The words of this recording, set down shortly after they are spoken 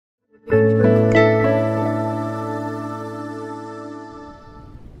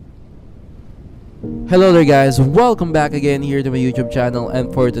Hello there guys, welcome back again here to my YouTube channel,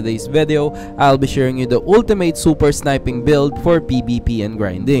 and for today's video, I'll be sharing you the ultimate super sniping build for PvP and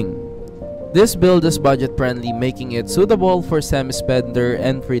grinding. This build is budget friendly, making it suitable for semi-spender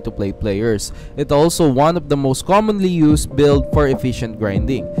and free-to-play players. It's also one of the most commonly used build for efficient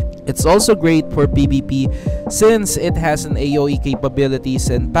grinding. It's also great for PvP since it has an AoE capabilities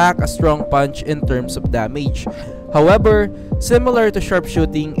and pack a strong punch in terms of damage. However, similar to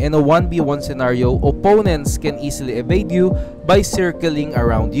sharpshooting, in a 1v1 scenario, opponents can easily evade you by circling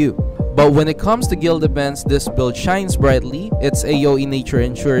around you. But when it comes to guild events, this build shines brightly. Its AoE nature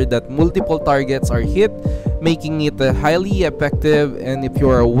ensures that multiple targets are hit, making it highly effective, and if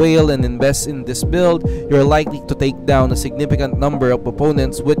you're a whale and invest in this build, you're likely to take down a significant number of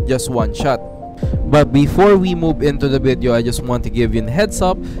opponents with just one shot. But before we move into the video, I just want to give you a heads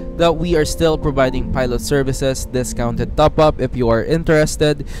up that we are still providing pilot services, discounted top-up. If you are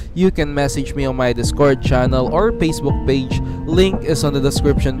interested, you can message me on my Discord channel or Facebook page. Link is on the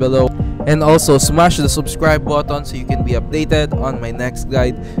description below. And also smash the subscribe button so you can be updated on my next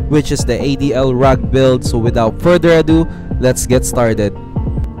guide, which is the ADL Rag build. So without further ado, let's get started.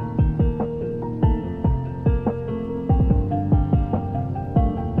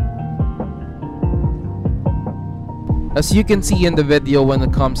 As you can see in the video, when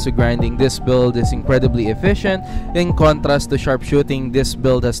it comes to grinding, this build is incredibly efficient. In contrast to sharpshooting, this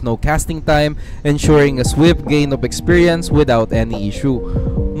build has no casting time, ensuring a swift gain of experience without any issue.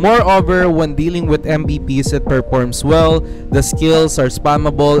 Moreover, when dealing with MVPs, it performs well. The skills are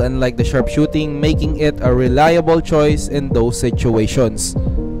spammable, unlike the sharpshooting, making it a reliable choice in those situations.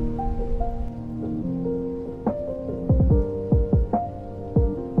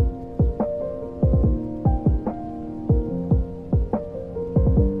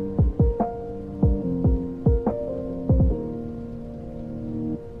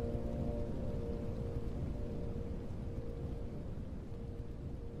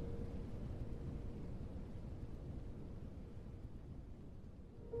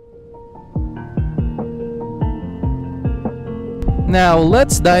 Now,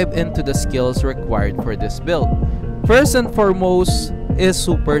 let's dive into the skills required for this build. First and foremost is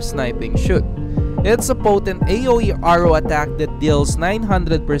Super Sniping Shoot. It's a potent AoE arrow attack that deals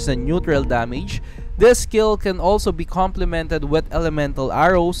 900% neutral damage. This skill can also be complemented with elemental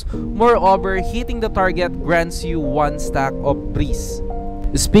arrows. Moreover, hitting the target grants you 1 stack of breeze.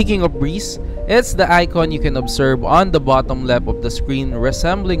 Speaking of breeze, it's the icon you can observe on the bottom left of the screen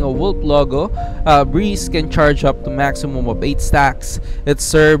resembling a wolf logo. Breeze can charge up to maximum of 8 stacks. It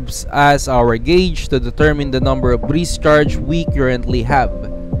serves as our gauge to determine the number of breeze charge we currently have.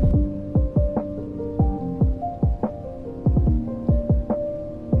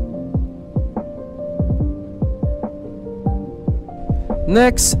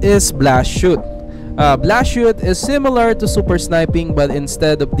 Next is Blast Shoot. Blast Shoot is similar to Super Sniping, but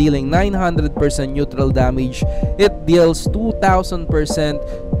instead of dealing 900% neutral damage, it deals 2000%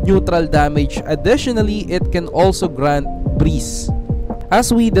 neutral damage. Additionally, it can also grant breeze.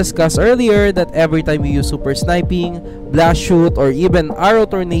 As we discussed earlier, that every time you use Super Sniping, Blast Shoot, or even Arrow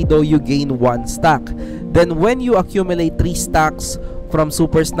Tornado, you gain 1 stack. Then when you accumulate 3 stacks from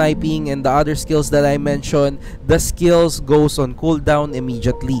Super Sniping and the other skills that I mentioned, the skills goes on cooldown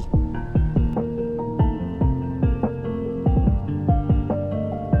immediately.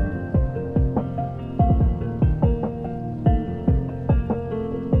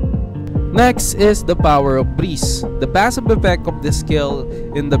 Next is the power of breeze. The passive effect of this skill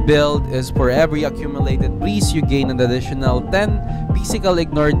in the build is for every accumulated breeze, you gain an additional 10 physical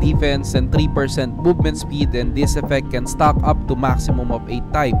ignore defense and 3% movement speed, and this effect can stack up to maximum of 8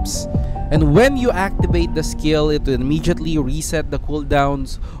 times. And when you activate the skill, it will immediately reset the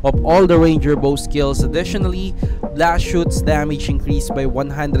cooldowns of all the ranger bow skills. Additionally, Blast Shoot's damage increased by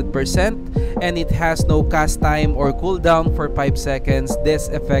 100%, and it has no cast time or cooldown for 5 seconds. This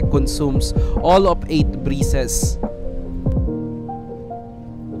effect consumes all of 8 breezes.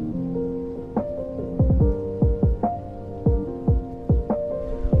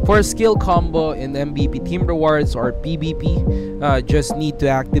 For skill combo in MVP team rewards or PvP, just need to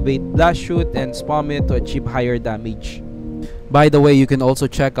activate Blast Shoot and spam it to achieve higher damage. By the way, you can also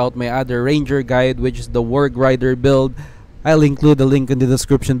check out my other ranger guide, which is the Warg Rider build. I'll include the link in the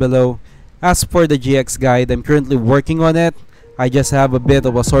description below. As for the GX guide, I'm currently working on it. I just have a bit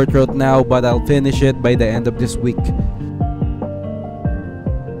of a sore throat now, but I'll finish it by the end of this week.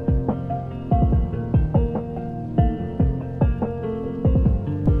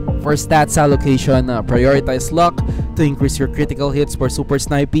 For stats allocation, prioritize luck to increase your critical hits for Super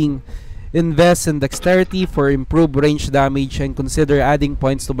Sniping. Invest in dexterity for improved range damage and consider adding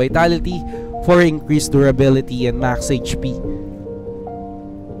points to vitality for increased durability and max HP.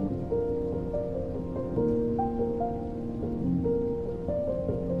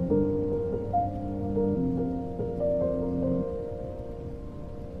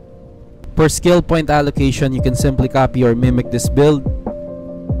 For skill point allocation, you can simply copy or mimic this build.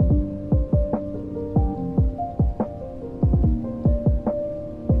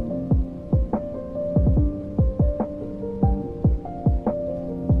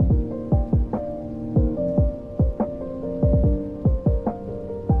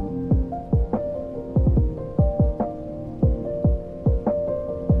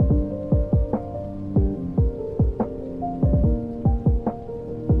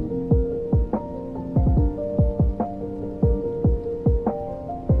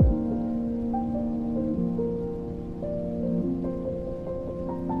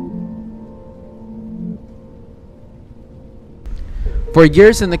 For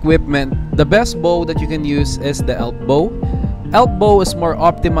gears and equipment, the best bow that you can use is the elk bow. Elk bow is more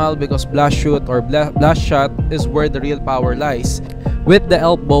optimal because blast shoot or blast shot is where the real power lies. With the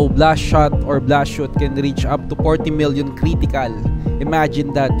elk bow, blast shot or blast shoot can reach up to 40 million critical.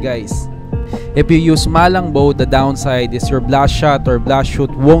 Imagine that, guys. If you use malang bow, the downside is your blast shot or blast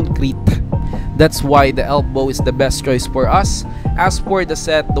shoot won't crit. That's why the elk bow is the best choice for us. As for the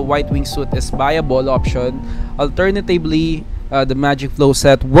set, the white wingsuit is viable option. Alternatively, the magic flow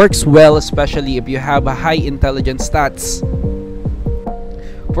set works well, especially if you have a high intelligence stats.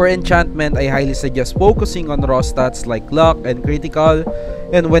 For enchantment, I highly suggest focusing on raw stats like luck and critical.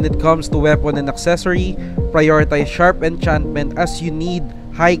 And when it comes to weapon and accessory, prioritize sharp enchantment as you need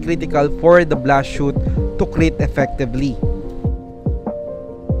high critical for the blast shoot to crit effectively.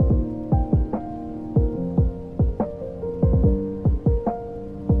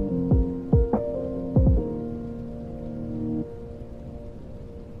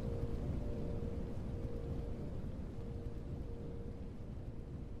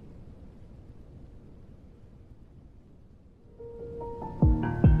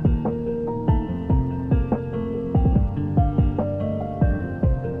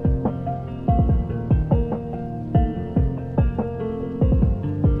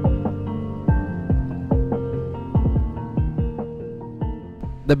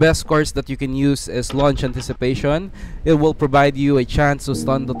 The best course that you can use is launch anticipation. It will provide you a chance to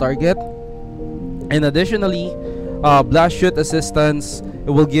stun the target. And additionally, blast shoot assistance,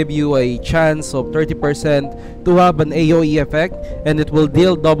 it will give you a chance of 30% to have an AoE effect, and it will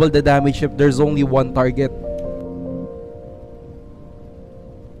deal double the damage if there's only one target.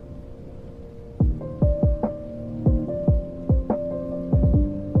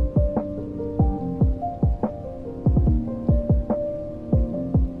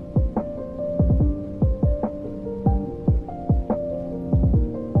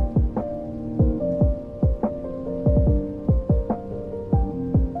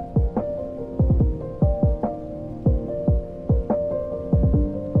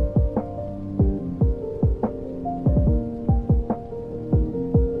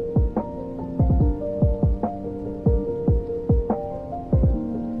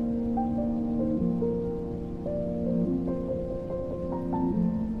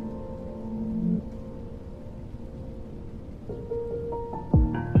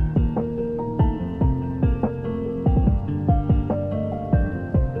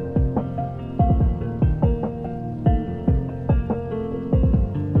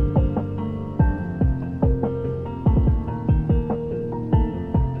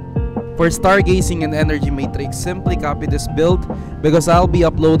 For stargazing and energy matrix, simply copy this build because I'll be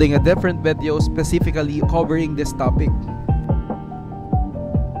uploading a different video specifically covering this topic.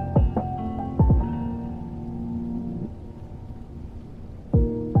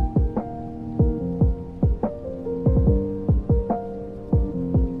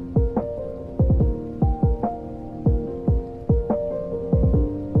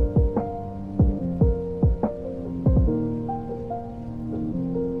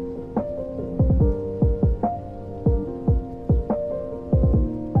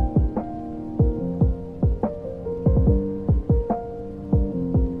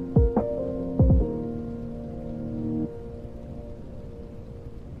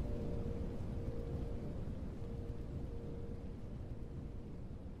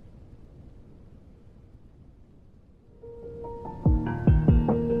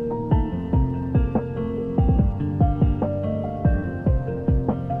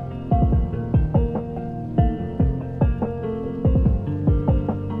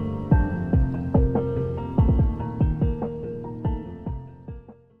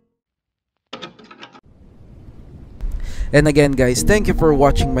 And again guys, thank you for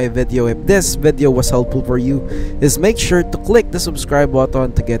watching my video. If this video was helpful for you, is make sure to click the subscribe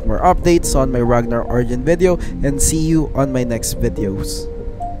button to get more updates on my Ragnarok origin video, and see you on my next videos.